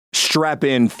Strap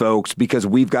in, folks, because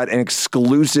we've got an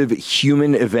exclusive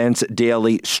Human Events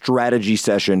Daily strategy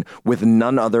session with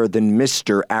none other than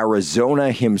Mr.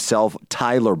 Arizona himself,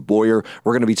 Tyler Boyer.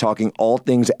 We're going to be talking all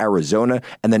things Arizona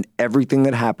and then everything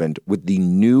that happened with the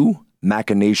new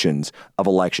machinations of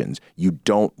elections. You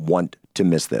don't want to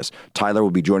miss this. Tyler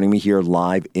will be joining me here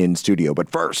live in studio.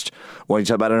 But first, I want to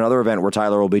talk about another event where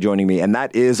Tyler will be joining me, and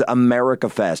that is America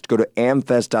Fest. Go to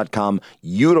amfest.com,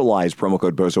 utilize promo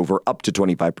code BOSO for up to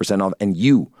 25% off, and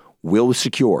you will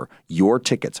secure your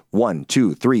tickets. 1,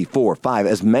 2, 3, 4, 5,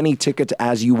 as many tickets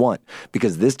as you want,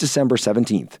 because this December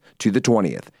 17th to the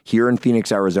 20th here in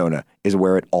Phoenix, Arizona is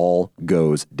where it all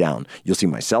goes down. You'll see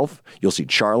myself, you'll see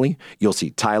Charlie, you'll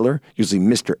see Tyler, you'll see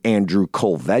Mr. Andrew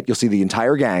Colvette, you'll see the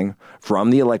entire gang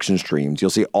from the election streams. You'll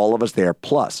see all of us there,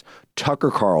 plus Tucker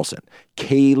Carlson,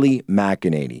 Kayleigh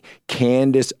McEnany,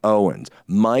 Candace Owens,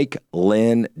 Mike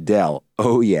Lindell,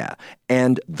 oh yeah,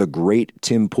 and the great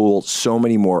Tim Pool, so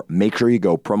many more. Make sure you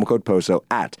go, promo code POSO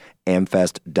at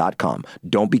amfest.com.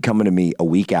 Don't be coming to me a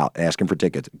week out asking for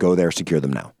tickets. Go there, secure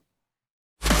them now.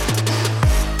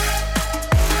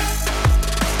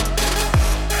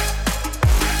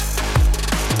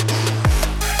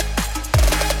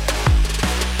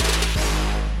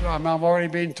 I'm already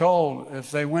being told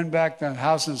if they win back the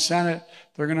House and Senate,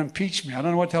 they're going to impeach me. I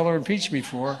don't know what the hell they're impeaching me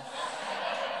for.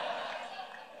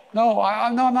 No,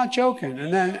 I'm not joking.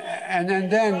 And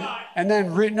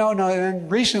then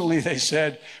recently they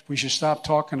said we should stop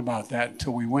talking about that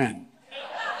until we win.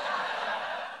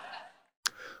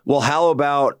 Well, how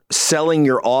about selling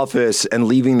your office and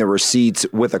leaving the receipts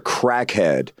with a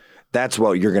crackhead? That's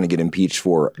what you're going to get impeached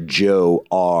for, Joe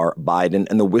R. Biden,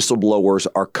 and the whistleblowers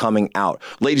are coming out.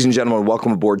 Ladies and gentlemen,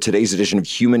 welcome aboard today's edition of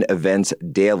Human Events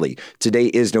Daily. Today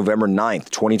is November 9th,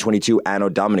 2022, Anno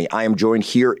Domini. I am joined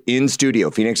here in studio,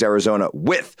 Phoenix, Arizona,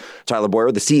 with Tyler Boyer,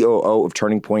 the COO of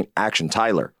Turning Point Action.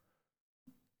 Tyler,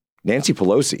 Nancy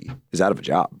Pelosi is out of a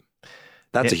job.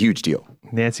 That's a huge deal.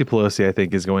 Nancy Pelosi, I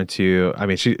think, is going to, I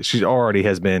mean, she already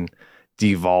has been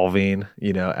devolving,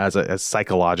 as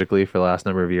psychologically for the last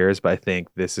number of years. But I think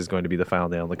this is going to be the final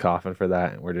nail in the coffin for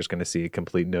that. And we're just going to see a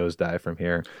complete nosedive from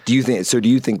here. Do you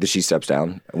think that she steps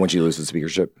down when she loses the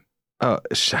speakership? Oh,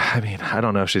 I mean, I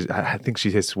don't know. I think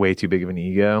she has way too big of an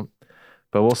ego,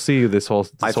 but we'll see this whole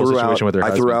situation with her husband.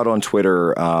 I threw out on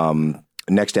Twitter,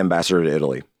 next ambassador to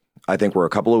Italy. I think we're a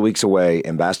couple of weeks away,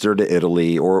 ambassador to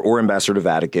Italy or ambassador to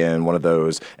Vatican, one of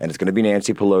those. And it's going to be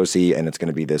Nancy Pelosi, and it's going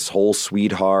to be this whole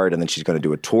sweetheart. And then she's going to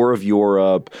do a tour of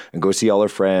Europe and go see all her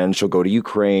friends. She'll go to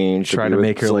Ukraine. She'll try to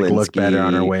make her look better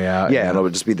on her way out. Yeah, and it'll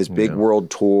just be this big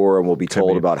world tour, and we'll be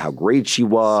told about how great she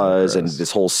was and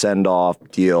this whole send-off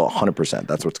deal. 100%.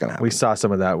 That's what's going to happen. We saw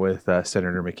some of that with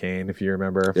Senator McCain, if you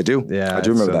remember. I do. Yeah, I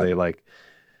do remember that.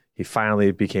 He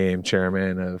finally became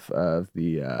chairman of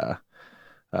the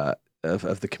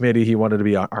of the committee. He wanted to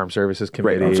be on Armed Services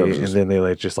Committee, and then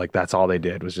they that's all they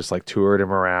did was just toured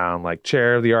him around like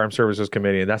chair of the Armed Services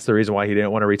Committee, and that's the reason why he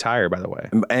didn't want to retire, by the way.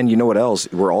 And you know what else?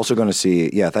 We're also going to see.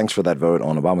 Yeah, thanks for that vote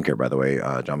on Obamacare, by the way,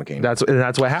 John McCain.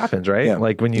 That's what happens, right? Yeah.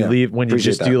 Like when you leave, when you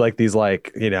just do these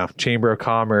Chamber of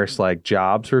Commerce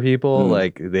jobs for people,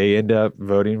 they end up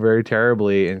voting very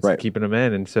terribly and keeping them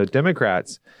in, and so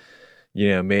Democrats,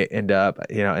 may end up,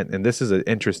 and this is an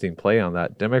interesting play on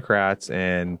that. Democrats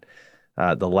and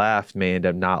the left may end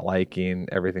up not liking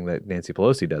everything that Nancy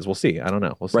Pelosi does. We'll see. I don't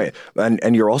know. We'll see. Right.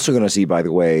 And you're also going to see, by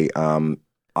the way,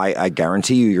 I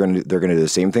guarantee you they're going to do the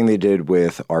same thing they did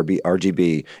with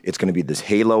RGB. It's going to be this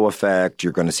halo effect.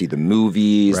 You're going to see the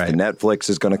movies. Right. The Netflix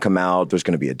is going to come out. There's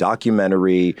going to be a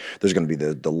documentary. There's going to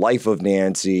be the life of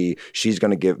Nancy. She's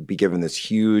going to be given this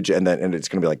huge, and it's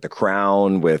going to be like The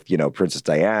Crown with Princess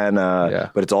Diana. Yeah.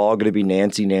 But it's all going to be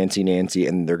Nancy,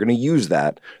 and they're going to use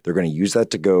that. They're going to use that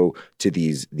to go to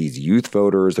these youth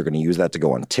voters. They're going to use that to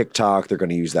go on TikTok. They're going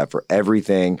to use that for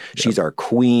everything. Yep. She's our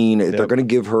queen. Yep. They're going to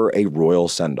give her a royal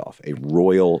send-off.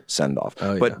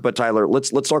 Oh, but Tyler, let's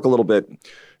talk a little bit.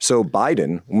 So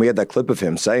Biden, when we had that clip of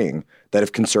him saying that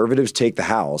if conservatives take the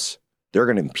House, they're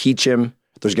going to impeach him.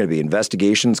 There's going to be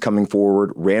investigations coming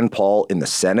forward. Rand Paul in the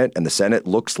Senate, and the Senate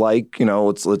looks like,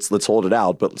 let's hold it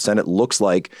out, but the Senate looks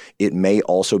like it may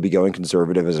also be going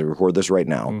conservative as I record this right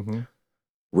now. Mm-hmm.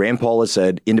 Rand Paul has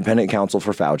said independent counsel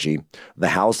for Fauci. The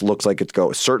House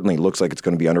certainly looks like it's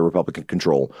going to be under Republican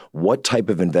control. What type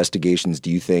of investigations do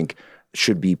you think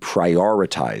should be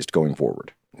prioritized going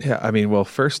forward? Yeah, I mean, well,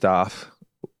 first off,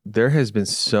 there has been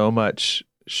so much.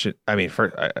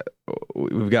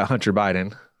 We've got Hunter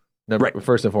Biden,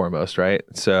 first and foremost, right?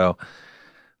 So,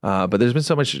 but there's been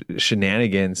so much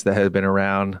shenanigans that have been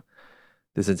around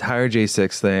this entire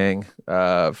J6 thing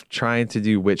of trying to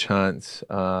do witch hunts,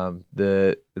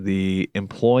 the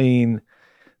employing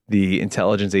the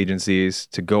intelligence agencies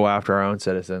to go after our own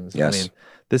citizens. Yes. I mean,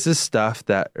 this is stuff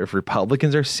that if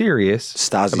Republicans are serious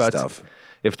Stasi about stuff.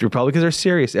 If the Republicans are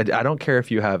serious, I don't care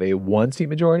if you have a 1-seat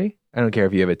majority. I don't care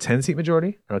if you have a 10-seat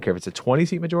majority. I don't care if it's a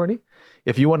 20-seat majority.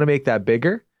 If you want to make that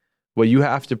bigger, what you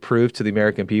have to prove to the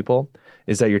American people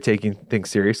is that you're taking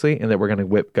things seriously and that we're going to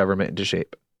whip government into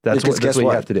shape. That's what you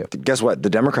have to do. Guess what? The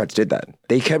Democrats did that.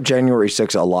 They kept January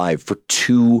 6th alive for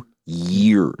 2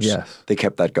 years. Yes. They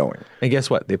kept that going. And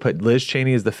guess what? They put Liz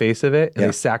Cheney as the face of it and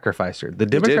they sacrificed her. The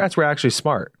Democrats were actually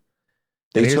smart.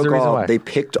 They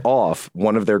picked off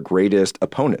one of their greatest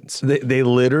opponents. They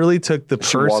literally took the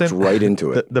person walked right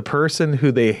into it. The person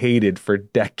who they hated for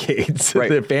decades, right.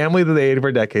 The family that they hated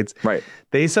for decades. Right.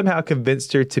 They somehow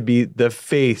convinced her to be the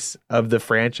face of the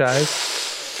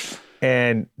franchise,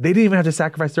 and they didn't even have to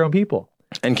sacrifice their own people.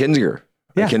 And Kinzinger.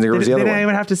 Yeah, Kinzinger was the other one. They didn't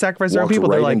even have to sacrifice their own people.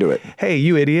 Right They're like, into it. Hey,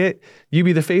 you idiot! You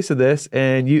be the face of this,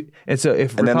 and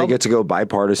then they get to go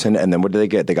bipartisan. And then what do they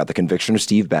get? They got the conviction of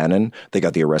Steve Bannon. They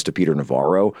got the arrest of Peter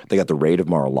Navarro. They got the raid of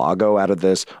Mar-a-Lago out of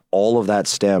this. All of that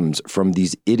stems from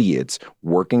these idiots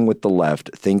working with the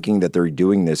left, thinking that they're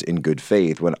doing this in good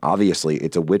faith, when obviously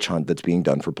it's a witch hunt that's being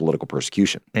done for political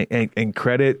persecution. And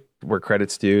credit where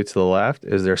credit's due to the left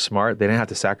is they're smart. They didn't have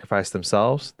to sacrifice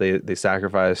themselves. They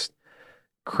sacrificed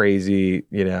crazy,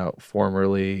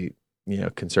 formerly,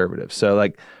 conservatives. So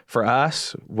like for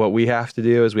us, what we have to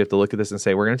do is we have to look at this and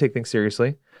say, we're going to take things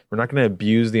seriously. We're not going to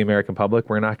abuse the American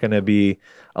public. We're not going to be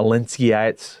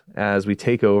Alinskyite as we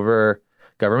take over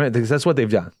government, because that's what they've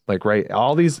done. Like, right,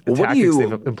 all these tactics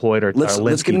they've employed are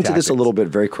let's get into this a little bit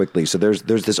very quickly. So there's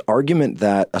this argument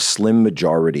that a slim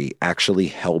majority actually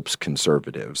helps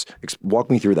conservatives. Walk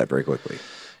me through that very quickly.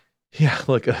 Yeah,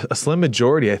 look, a slim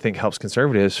majority, I think, helps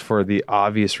conservatives for the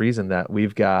obvious reason that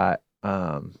we've got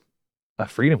a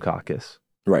Freedom Caucus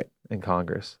in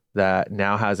Congress that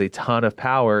now has a ton of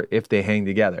power if they hang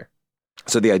together.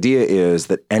 So the idea is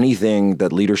that anything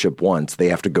that leadership wants, they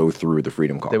have to go through the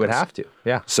Freedom Caucus. They would have to,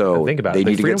 yeah. So think about they it.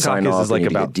 need to get signed off. Is like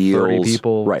about 30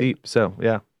 people deep. So,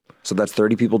 yeah. So that's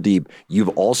 30 people deep.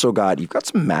 You've got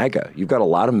some MAGA. You've got a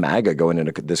lot of MAGA going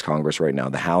into this Congress right now,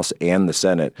 the House and the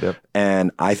Senate. Yep.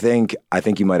 And I think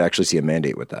you might actually see a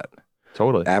mandate with that.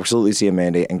 Totally. Absolutely see a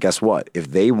mandate. And guess what? If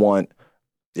they want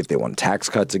tax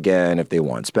cuts again, if they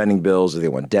want spending bills, if they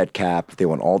want debt cap, if they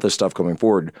want all this stuff coming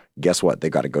forward, guess what? They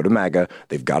got to go to MAGA.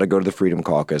 They've got to go to the Freedom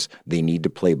Caucus. They need to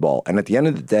play ball. And at the end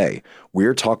of the day,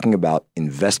 we're talking about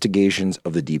investigations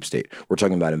of the deep state. We're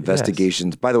talking about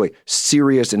investigations, by the way,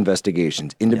 serious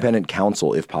investigations, independent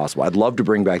counsel if possible. I'd love to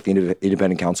bring back the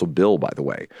independent counsel bill, by the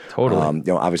way.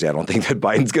 Totally. Obviously, I don't think that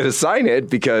Biden's going to sign it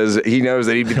because he knows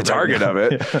that he'd be the target of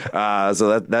it.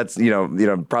 So that's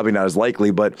probably not as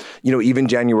likely. But, even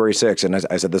January 6th, and as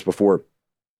I said this before,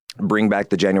 bring back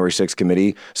the January 6th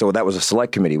committee. So that was a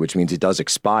select committee, which means it does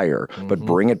expire, but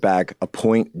bring it back,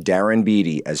 appoint Darren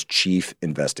Beattie as chief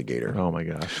investigator. Oh my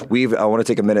gosh. I want to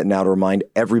take a minute now to remind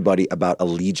everybody about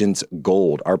Allegiance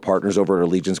Gold, our partners over at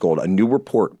Allegiance Gold. A new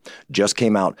report just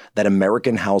came out that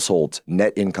American households'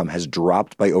 net income has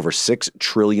dropped by over $6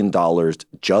 trillion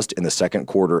just in the second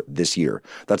quarter this year.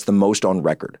 That's the most on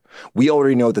record. We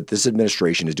already know that this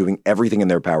administration is doing everything in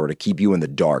their power to keep you in the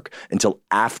dark until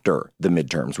after the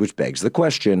midterms, which begs the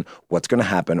question, what's going to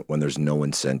happen when there's no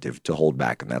incentive to hold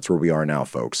back? And that's where we are now,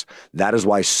 folks. That is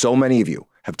why so many of you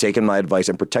have taken my advice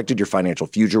and protected your financial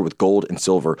future with gold and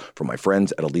silver from my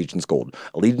friends at Allegiance Gold.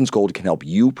 Allegiance Gold can help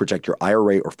you protect your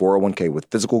IRA or 401k with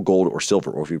physical gold or silver,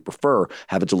 or if you prefer,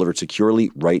 have it delivered securely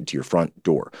right to your front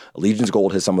door. Allegiance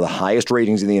Gold has some of the highest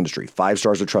ratings in the industry, 5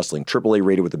 stars with TrustLink, AAA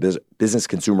rated with the Business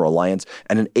Consumer Alliance,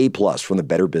 and an A+ from the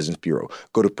Better Business Bureau.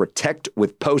 Go to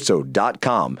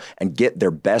protectwithposo.com and get their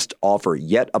best offer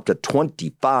yet, up to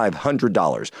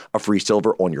 $2,500 of free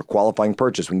silver on your qualifying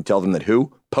purchase when you tell them that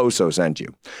who? Poso sent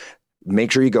you. Make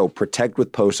sure you go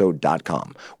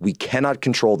protectwithposo.com. We cannot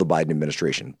control the Biden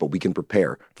administration, but we can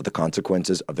prepare for the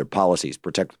consequences of their policies.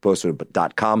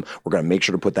 Protectwithposo.com. We're going to make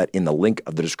sure to put that in the link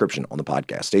of the description on the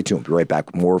podcast. Stay tuned. We'll be right back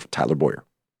with more of Tyler Boyer.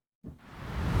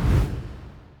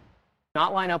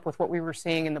 Not line up with what we were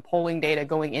seeing in the polling data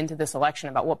going into this election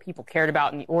about what people cared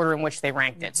about and the order in which they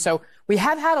ranked it. So we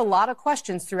have had a lot of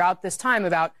questions throughout this time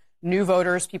about new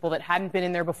voters, people that hadn't been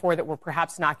in there before that were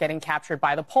perhaps not getting captured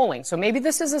by the polling. So maybe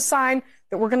this is a sign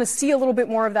that we're going to see a little bit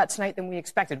more of that tonight than we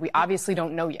expected. We obviously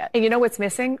don't know yet. And you know what's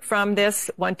missing from this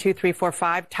 1, 2, 3, 4,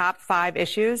 5 top 5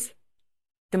 issues?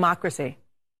 Democracy.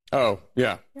 Oh,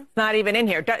 yeah. It's not even in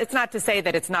here. It's not to say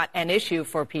that it's not an issue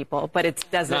for people, but it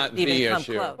doesn't even come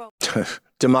close.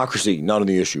 Democracy, not on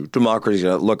the issue. Democracy.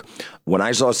 Look, when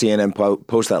I saw CNN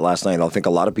post that last night, I think a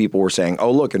lot of people were saying,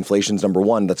 oh, look, inflation's number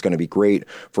one. That's going to be great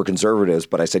for conservatives.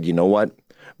 But I said, you know what?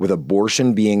 With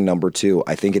abortion being number two,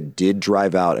 I think it did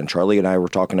drive out, and Charlie and I were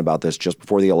talking about this just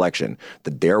before the election,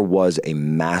 that there was a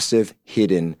massive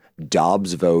hidden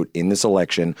Dobbs vote in this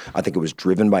election. I think it was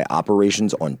driven by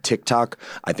operations on TikTok.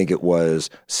 I think it was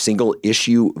single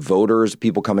issue voters,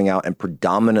 people coming out, and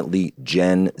predominantly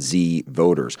Gen Z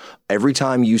voters. Every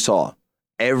time you saw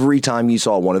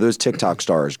one of those TikTok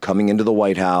stars coming into the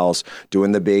White House,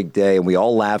 doing the big day, and we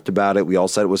all laughed about it, we all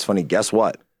said it was funny. Guess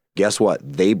what?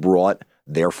 They brought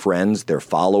their friends, their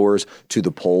followers to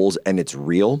the polls, and it's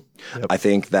real. Yep. I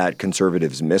think that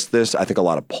conservatives missed this. I think a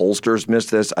lot of pollsters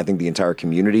missed this. I think the entire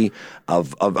community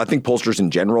of I think pollsters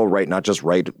in general, right, not just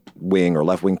right-wing or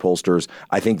left-wing pollsters,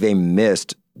 I think they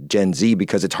missed Gen Z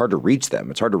because it's hard to reach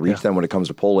them. It's hard to reach them when it comes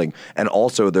to polling. And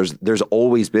also there's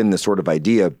always been this sort of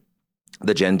idea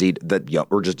that Gen Z,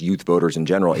 or just youth voters in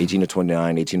general, 18 to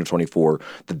 29, 18 to 24,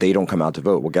 that they don't come out to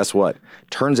vote. Well, guess what?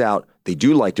 Turns out they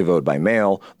do like to vote by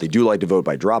mail. They do like to vote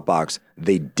by Dropbox.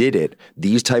 They did it.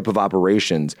 These type of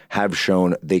operations have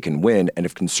shown they can win. And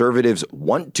if conservatives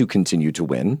want to continue to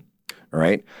win, all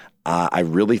right, I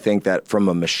really think that from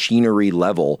a machinery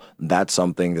level, that's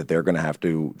something that they're going to have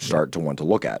to start to want to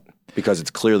look at, because it's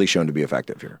clearly shown to be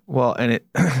effective here. Well, and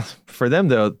for them,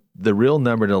 though, the real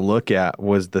number to look at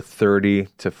was the 30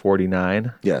 to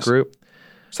 49 group.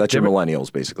 So that's your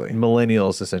millennials, basically.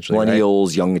 Millennials, essentially. Millennials,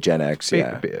 right? Young Gen X,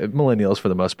 millennials, for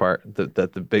the most part,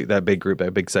 that big group,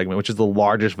 that big segment, which is the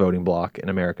largest voting bloc in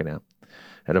America now,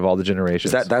 out of all the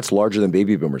generations. That's larger than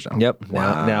baby boomers now. Yep.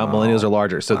 Wow. Now millennials are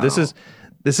larger. So this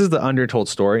is the undertold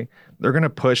story. They're going to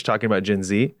push talking about Gen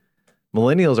Z.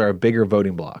 Millennials are a bigger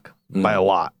voting bloc by a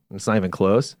lot. It's not even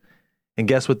close. And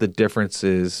guess what the difference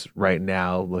is right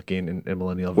now, looking in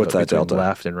millennial vote between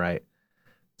left and right?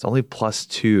 It's only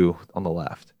 +2 on the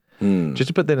left. Just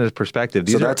to put that into perspective.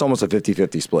 That's almost a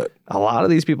 50-50 split. A lot of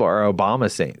these people are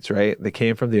Obama saints, right? They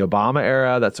came from the Obama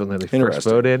era. That's when they first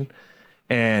voted.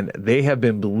 And they have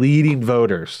been bleeding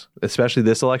voters, especially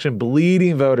this election,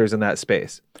 bleeding voters in that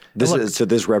space.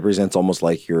 This represents almost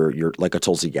like you're like a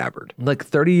Tulsi Gabbard. Like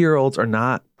 30-year-olds are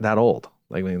not that old.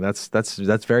 Like, I mean, that's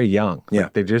very young. Yeah.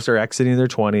 Like, they just are exiting their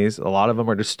 20s. A lot of them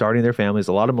are just starting their families.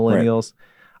 A lot of millennials,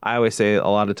 I always say, a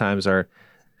lot of times are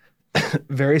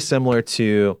very similar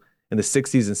to in the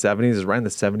 60s and 70s, is right in the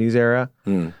 70s era.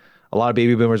 A lot of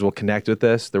baby boomers will connect with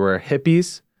this. There were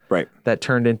hippies that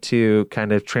turned into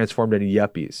kind of transformed into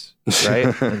yuppies, right?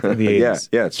 in the 80s.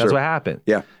 That's what happened.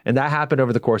 Yeah. And that happened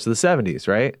over the course of the 70s,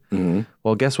 right? Mm-hmm.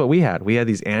 Well, guess what we had? We had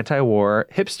these anti-war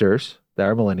hipsters that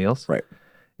are millennials. Right.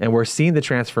 And we're seeing the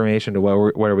transformation to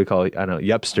what do we call it? I don't know,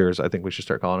 yupsters, I think we should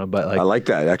start calling them. But I like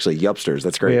that, actually, yupsters.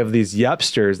 That's great. We have these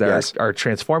yupsters that are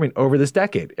transforming over this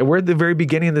decade. And we're at the very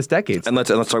beginning of this decade. And let's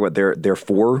talk about they're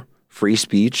for free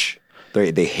speech.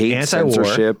 They hate anti-war.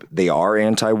 Censorship. They are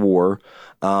anti-war.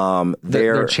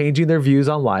 They're changing their views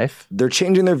on life. They're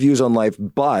changing their views on life,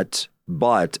 but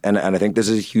and I think this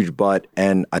is a huge but,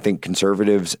 and I think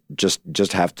conservatives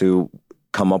just have to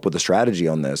come up with a strategy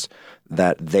on this,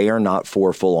 that they are not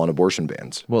for full-on abortion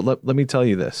bans. Well, let me tell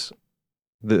you this.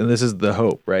 And this is the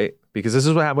hope, right? Because this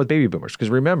is what happened with baby boomers. Because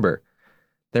remember,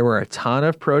 there were a ton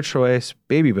of pro-choice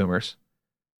baby boomers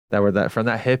that were from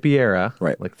that hippie era,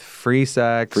 right? Like free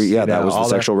sex. That was the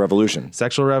sexual revolution.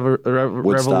 Sexual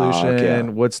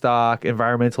revolution, Woodstock,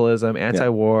 environmentalism,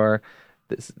 anti-war.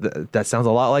 That sounds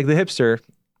a lot like the hipster.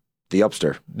 The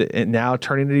upster. Now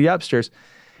turning to the upsters.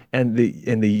 And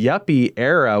in the yuppie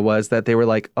era was that they were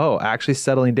like, actually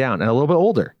settling down and a little bit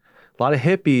older. A lot of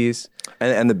hippies.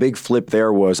 And the big flip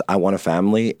there was, I want a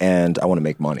family and I want to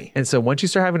make money. And so once you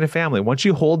start having a family, once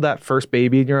you hold that first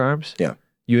baby in your arms,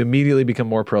 you immediately become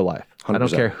more pro-life. 100%. I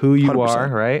don't care who you 100%. Are,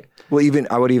 right? Well,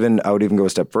 I would even go a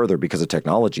step further, because of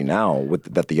technology now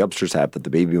that the upsters have that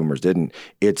the baby boomers didn't.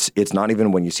 It's not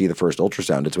even when you see the first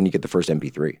ultrasound; it's when you get the first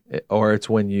MP3, or it's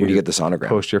when you get the sonogram,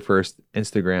 post your first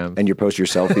Instagram, and you post your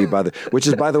selfie which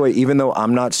is, by the way, even though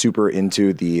I'm not super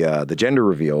into the gender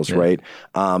reveals, right?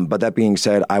 But that being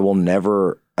said, I will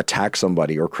never attack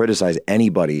somebody or criticize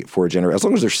anybody for a gender, as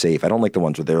long as they're safe. I don't like the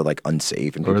ones where they're like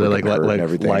unsafe and people like and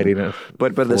everything. Lighting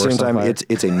but at the same time,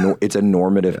 it's a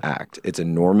normative act. It's a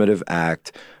normative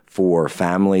act for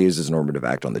families. It's a normative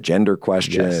act on the gender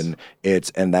question.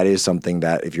 Yes. And that is something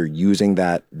that if you're using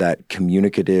that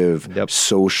communicative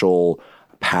social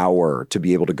power to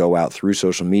be able to go out through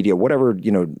social media, whatever,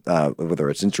 whether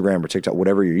it's Instagram or TikTok,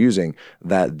 whatever you're using,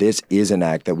 that this is an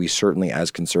act that we certainly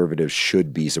as conservatives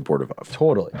should be supportive of.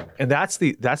 Totally. And that's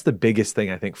the biggest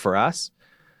thing, I think, for us,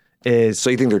 is... So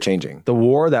you think they're changing? The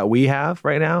war that we have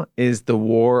right now is the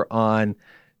war on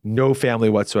no family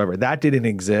whatsoever. That didn't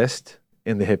exist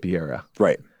in the hippie era.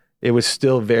 Right. It was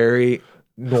still very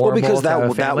normal. Well, because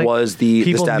that was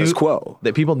the status quo.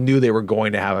 That people knew they were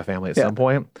going to have a family at some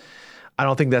point. I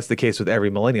don't think that's the case with every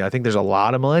millennial. I think there's a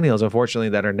lot of millennials, unfortunately,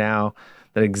 that are now...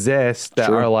 that exist that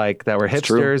are like that were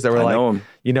hipsters that were like,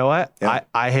 you know what? Yeah.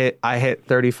 I hit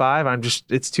 35.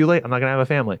 It's too late. I'm not gonna have a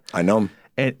family. I know.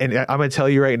 And I'm gonna tell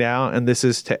you right now, and this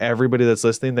is to everybody that's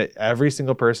listening, that every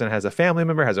single person has a family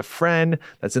member, has a friend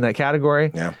that's in that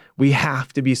category. Yeah. We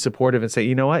have to be supportive and say,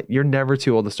 you know what? You're never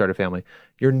too old to start a family.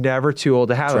 You're never too old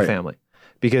to have a family.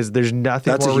 Because there's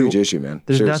nothing That's more... a huge issue, man.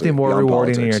 There's Seriously, nothing more rewarding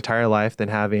politics. in your entire life than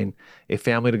having a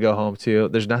family to go home to.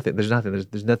 There's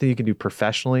nothing you can do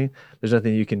professionally. There's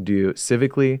nothing you can do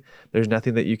civically. There's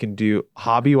nothing that you can do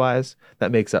hobby-wise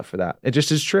that makes up for that. It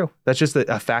just is true. That's just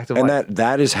a fact of life. And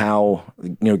that is how,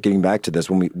 getting back to this,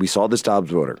 when we saw this Dobbs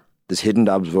voter, this hidden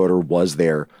Dobbs voter was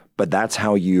there, but that's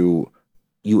how you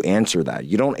answer that.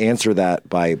 You don't answer that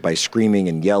by screaming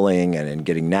and yelling and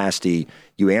getting nasty.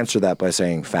 You answer that by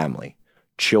saying family.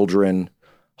 Children,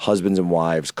 husbands and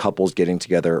wives, couples getting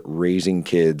together, raising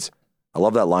kids. I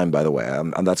love that line, by the way.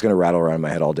 That's going to rattle around in my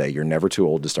head all day. You're never too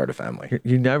old to start a family.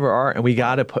 You never are, and we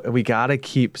gotta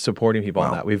keep supporting people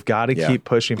on that. We've got to keep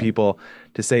pushing people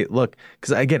to say, look,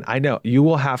 because again, I know you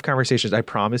will have conversations. I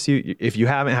promise you, if you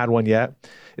haven't had one yet,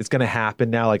 it's going to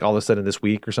happen now. Like all of a sudden this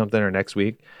week or something, or next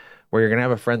week, where you're going to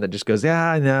have a friend that just goes,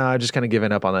 yeah, no, I'm just kind of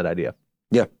giving up on that idea.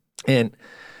 Yeah, and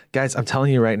guys, I'm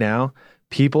telling you right now.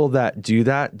 People that do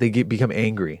that, they become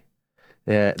angry.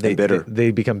 They bitter.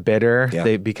 They become bitter. Yeah.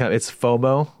 It's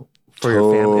FOMO for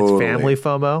your family. It's family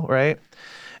FOMO, right?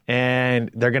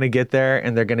 And they're going to get there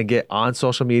and they're going to get on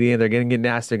social media and they're going to get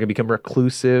nasty. They're going to become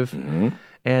reclusive. Mm-hmm.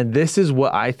 And this is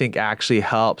what I think actually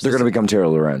helps. They're going to become Terry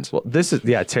Lorenz. Well, this is,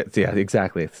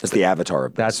 exactly. That's the avatar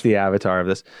of this. That's the avatar of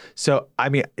this. So, I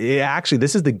mean,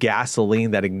 this is the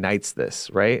gasoline that ignites this,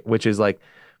 right? Which is like,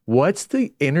 what's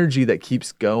the energy that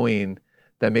keeps going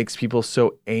that makes people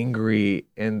so angry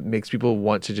and makes people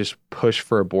want to just push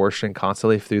for abortion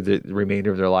constantly through the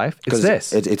remainder of their life? It's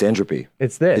this. It's entropy.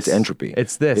 It's this. It's entropy.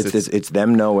 It's this. It's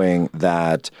them knowing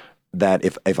that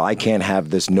if I can't have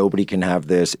this, nobody can have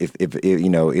this.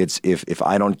 If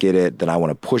I don't get it, then I want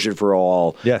to push it for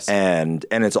all. Yes. And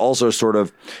it's also sort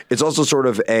of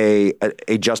a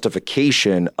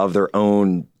justification of their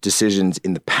own decisions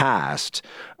in the past,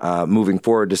 moving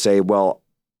forward to say, well,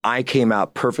 I came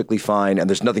out perfectly fine and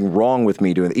there's nothing wrong with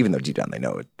me doing it, even though deep down they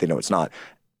know it's not.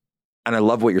 And I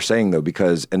love what you're saying though,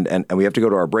 because, and we have to go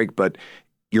to our break, but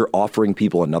you're offering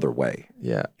people another way.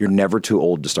 Yeah. You're never too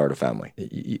old to start a family.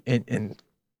 And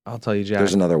I'll tell you, Jack,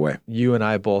 there's another way. You and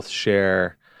I both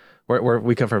share,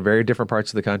 we come from very different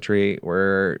parts of the country.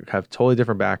 Have totally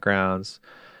different backgrounds.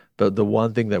 But the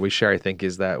one thing that we share, I think,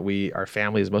 is that our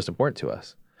family is most important to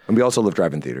us. And we also love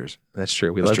driving theaters. That's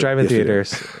true. We love driving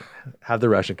theaters. Have the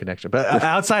Russian connection. But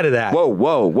outside of that.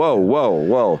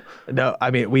 Whoa. No,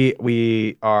 I mean,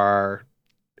 we are.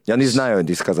 Я не знаю,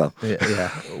 не сказал.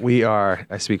 Yeah. We are.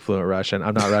 I speak fluent Russian.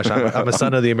 I'm not Russian. I'm a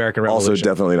son of the American Revolution. Also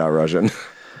definitely not Russian.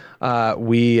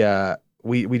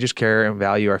 We just care and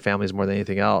value our families more than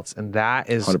anything else. And that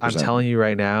is, 100%. I'm telling you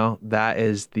right now, that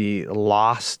is the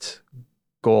lost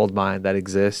gold mine that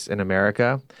exists in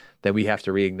America that we have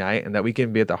to reignite and that we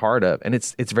can be at the heart of. And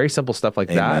it's very simple stuff like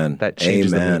that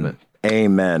changes the movement.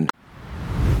 Amen.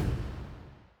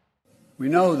 We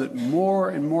know that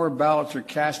more and more ballots are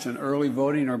cast in early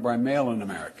voting or by mail in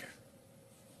America.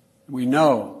 We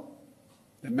know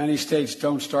that many states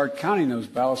don't start counting those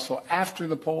ballots till after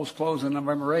the polls close on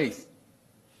November 8th.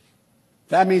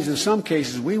 That means in some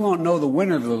cases we won't know the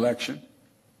winner of the election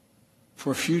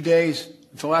for a few days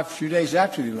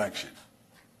after the election.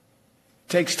 It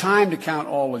takes time to count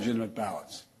all legitimate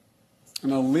ballots in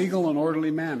a legal and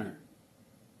orderly manner.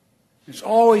 It's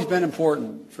always been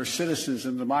important for citizens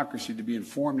in democracy to be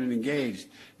informed and engaged.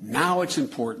 Now it's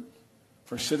important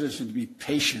for citizens to be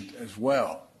patient as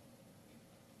well.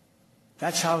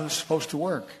 That's how it's supposed to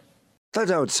work.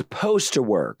 That's how it's supposed to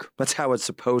work. That's how it's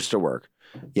supposed to work.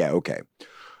 Yeah, okay.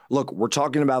 Look, we're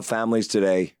talking about families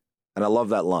today, and I love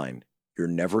that line. You're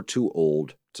never too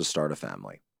old to start a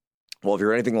family. Well, if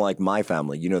you're anything like my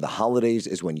family, you know the holidays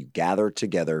is when you gather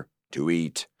together to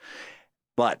eat.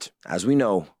 But as we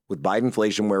know, with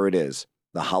Bidenflation where it is,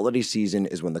 the holiday season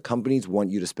is when the companies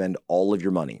want you to spend all of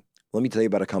your money. Let me tell you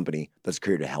about a company that's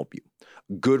created to help you.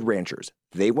 Good Ranchers.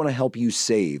 They want to help you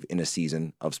save in a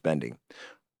season of spending.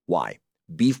 Why?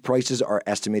 Beef prices are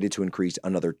estimated to increase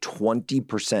another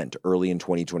 20% early in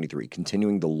 2023,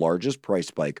 continuing the largest price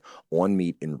spike on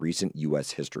meat in recent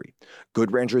U.S. history.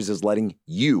 Good Ranchers is letting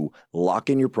you lock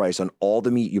in your price on all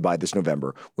the meat you buy this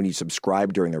November when you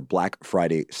subscribe during their Black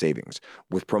Friday savings.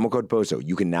 With promo code POSO,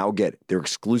 you can now get their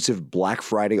exclusive Black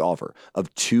Friday offer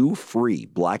of 2 free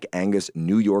Black Angus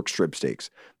New York strip steaks.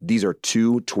 These are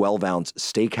 2 12-ounce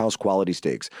steakhouse quality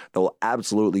steaks that will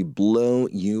absolutely blow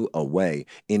you away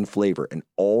in flavor, and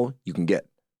all you can get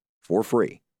for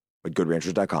free at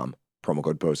goodranchers.com, promo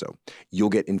code POSO. You'll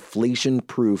get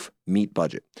inflation-proof meat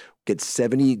budget, get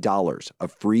 $70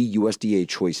 of free USDA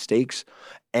choice steaks,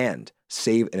 and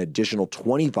save an additional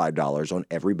 $25 on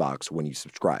every box when you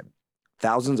subscribe.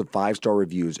 Thousands of 5-star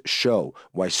reviews show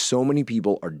why so many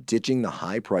people are ditching the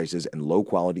high prices and low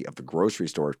quality of the grocery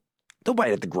store. Don't buy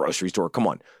it at the grocery store. Come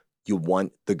on. You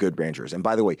want the Good Ranchers. And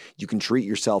by the way, you can treat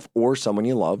yourself or someone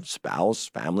you love, spouse,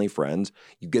 family, friends.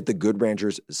 You get the Good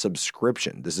Ranchers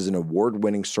subscription. This is an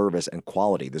award-winning service and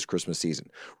quality this Christmas season.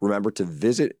 Remember to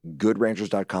visit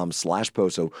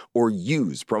goodranchers.com/POSO or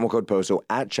use promo code POSO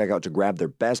at checkout to grab their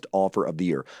best offer of the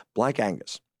year. Black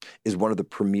Angus is one of the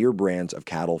premier brands of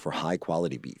cattle for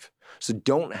high-quality beef. So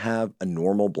don't have a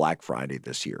normal Black Friday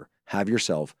this year. Have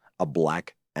yourself a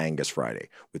Black Angus Friday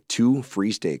with 2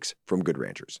 free steaks from Good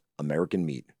Ranchers. American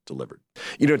meat delivered.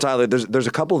 You know, Tyler, there's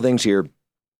a couple of things here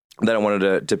that I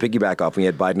wanted to piggyback off. We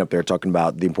had Biden up there talking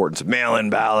about the importance of mail-in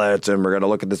ballots, and we're going to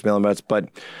look at this mail-in ballots. But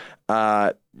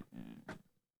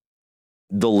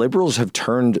the liberals have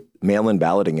turned mail-in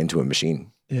balloting into a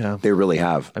machine. Yeah, they really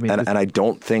have. I mean, and I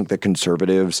don't think the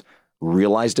conservatives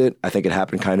realized it. I think it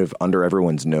happened kind of under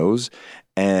everyone's nose.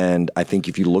 And I think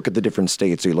if you look at the different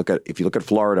states, so if you look at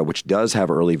Florida, which does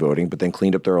have early voting, but then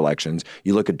cleaned up their elections,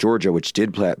 you look at Georgia, which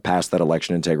did pass that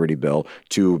election integrity bill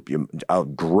to a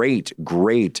great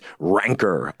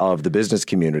rancor of the business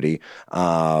community.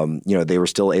 They were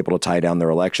still able to tie down their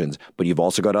elections. But you've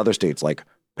also got other states like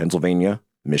Pennsylvania,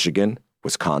 Michigan,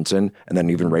 Wisconsin, and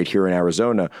then even right here in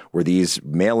Arizona, where these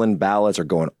mail-in ballots are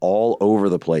going all over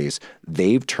the place.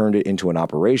 They've turned it into an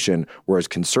operation, whereas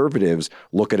conservatives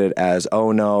look at it as,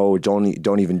 oh no, don't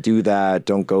even do that,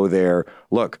 don't go there.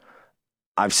 Look,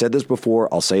 I've said this before,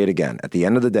 I'll say it again. At the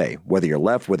end of the day, whether you're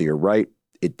left, whether you're right,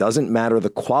 it doesn't matter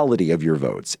the quality of your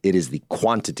votes. It is the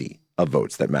quantity of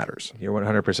votes that matters. You're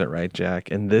 100% right, Jack.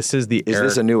 And this is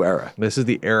this a new era? This is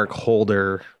the Eric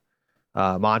Holder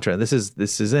mantra. This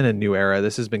isn't a new era.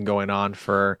 This has been going on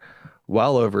for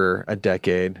well over a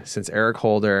decade since Eric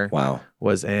Holder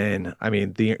was in. I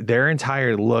mean, their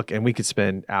entire look, and we could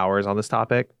spend hours on this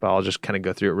topic, but I'll just kind of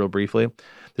go through it real briefly.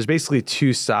 There's basically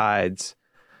 2 sides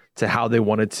to how they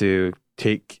wanted to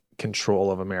take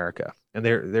control of America. And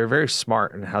they're very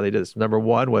smart in how they did this. Number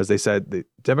one was they said the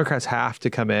Democrats have to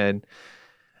come in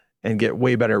and get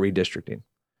way better redistricting.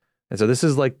 And so this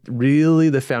is like really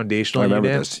the foundational unit.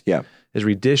 This. Yeah. Is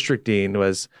redistricting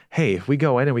was, hey, if we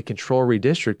go in and we control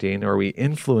redistricting or we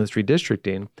influence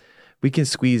redistricting, we can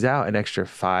squeeze out an extra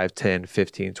 5, 10,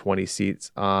 15, 20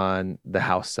 seats on the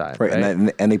House side. Right.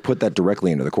 And they put that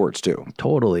directly into the courts too.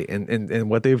 Totally. And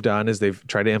what they've done is they've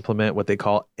tried to implement what they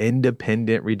call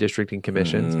independent redistricting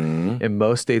commissions. Mm-hmm. In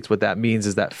most states, what that means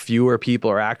is that fewer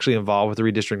people are actually involved with the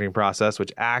redistricting process,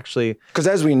 which actually... Because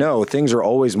as we know, things are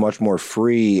always much more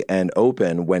free and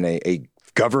open when a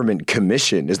government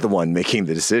commission is the one making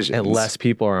the decisions. And less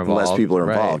people are involved.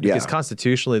 Right? Because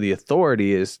constitutionally, the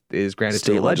authority is granted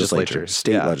to the legislature.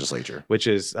 State legislature. Which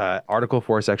is Article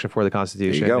 4, Section 4 of the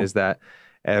Constitution is that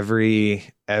every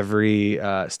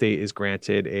state is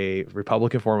granted a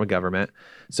Republican form of government.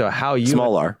 So how you...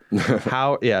 Small r.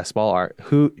 Small r.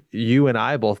 Who you and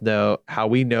I both know, how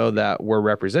we know that we're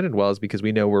represented well is because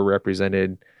we know we're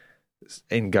represented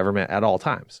in government at all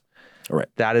times. Right.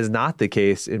 That is not the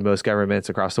case in most governments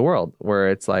across the world, where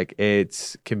it's like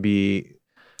it can be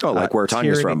like where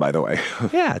Tanya's from, by the way.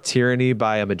 Yeah, tyranny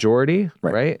by a majority,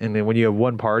 right? And then when you have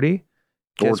one party,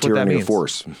 or tyranny of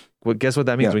force. Well, guess what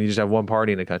that means when you just have one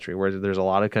party in a country, where there's a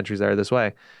lot of countries that are this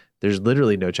way. There's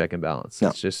literally no check and balance.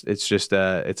 No. It's just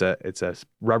a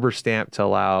rubber stamp to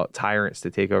allow tyrants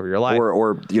to take over your life.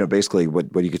 Or basically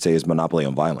what you could say is monopoly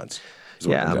on violence.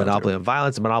 Yeah, a monopoly on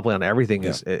violence, a monopoly on everything,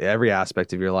 is every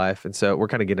aspect of your life. And so we're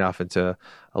kind of getting off into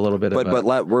a little bit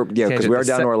because we are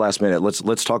down to our last minute.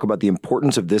 Let's talk about the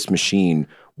importance of this machine.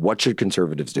 What should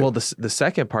conservatives do? Well, the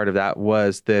second part of that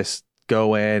was this: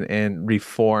 go in and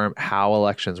reform how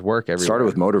elections work everywhere. Started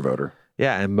with motor voter.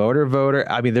 Yeah, and motor voter.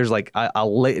 I mean, there's like a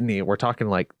litany. We're talking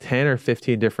like 10 or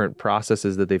 15 different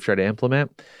processes that they've tried to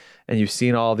implement, and you've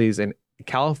seen all these. And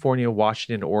California,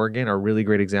 Washington, Oregon are really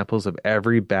great examples of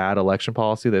every bad election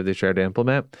policy that they tried to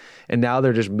implement. And now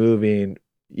they're just moving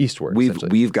eastward.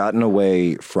 We've gotten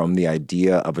away from the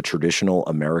idea of a traditional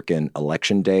American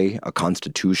election day, a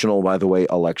constitutional, by the way,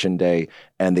 election day,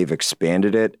 and they've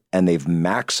expanded it and they've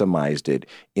maximized it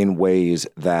in ways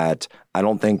that I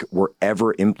don't think were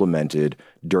ever implemented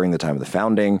during the time of the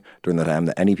founding, during the time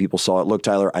that any people saw it. Look,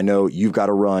 Tyler, I know you've got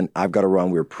to run. I've got to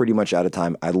run. We're pretty much out of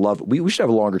time. We should have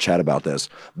a longer chat about this.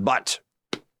 But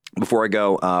before I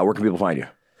go, where can people find you?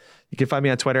 You can find me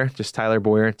on Twitter, just Tyler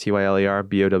Bowyer, Tyler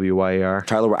Bowyer.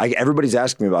 Tyler, everybody's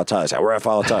asking me about Tyler. Where do I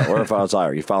follow Tyler? Where do I follow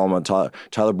Tyler? You follow him on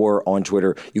Tyler Bowyer on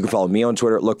Twitter. You can follow me on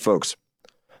Twitter. Look, folks,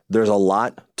 there's a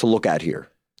lot to look at here.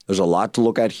 There's a lot to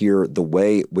look at here. The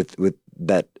way with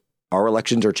that our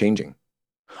elections are changing,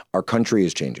 our country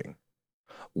is changing.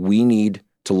 We need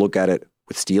to look at it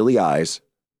with steely eyes,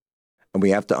 and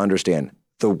we have to understand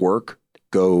the work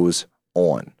goes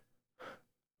on.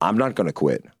 I'm not going to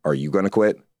quit. Are you going to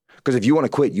quit? Because if you want to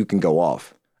quit, you can go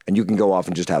off. And you can go off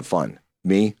and just have fun.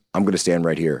 Me, I'm going to stand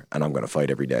right here, and I'm going to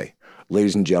fight every day.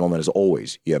 Ladies and gentlemen, as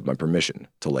always, you have my permission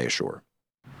to lay ashore.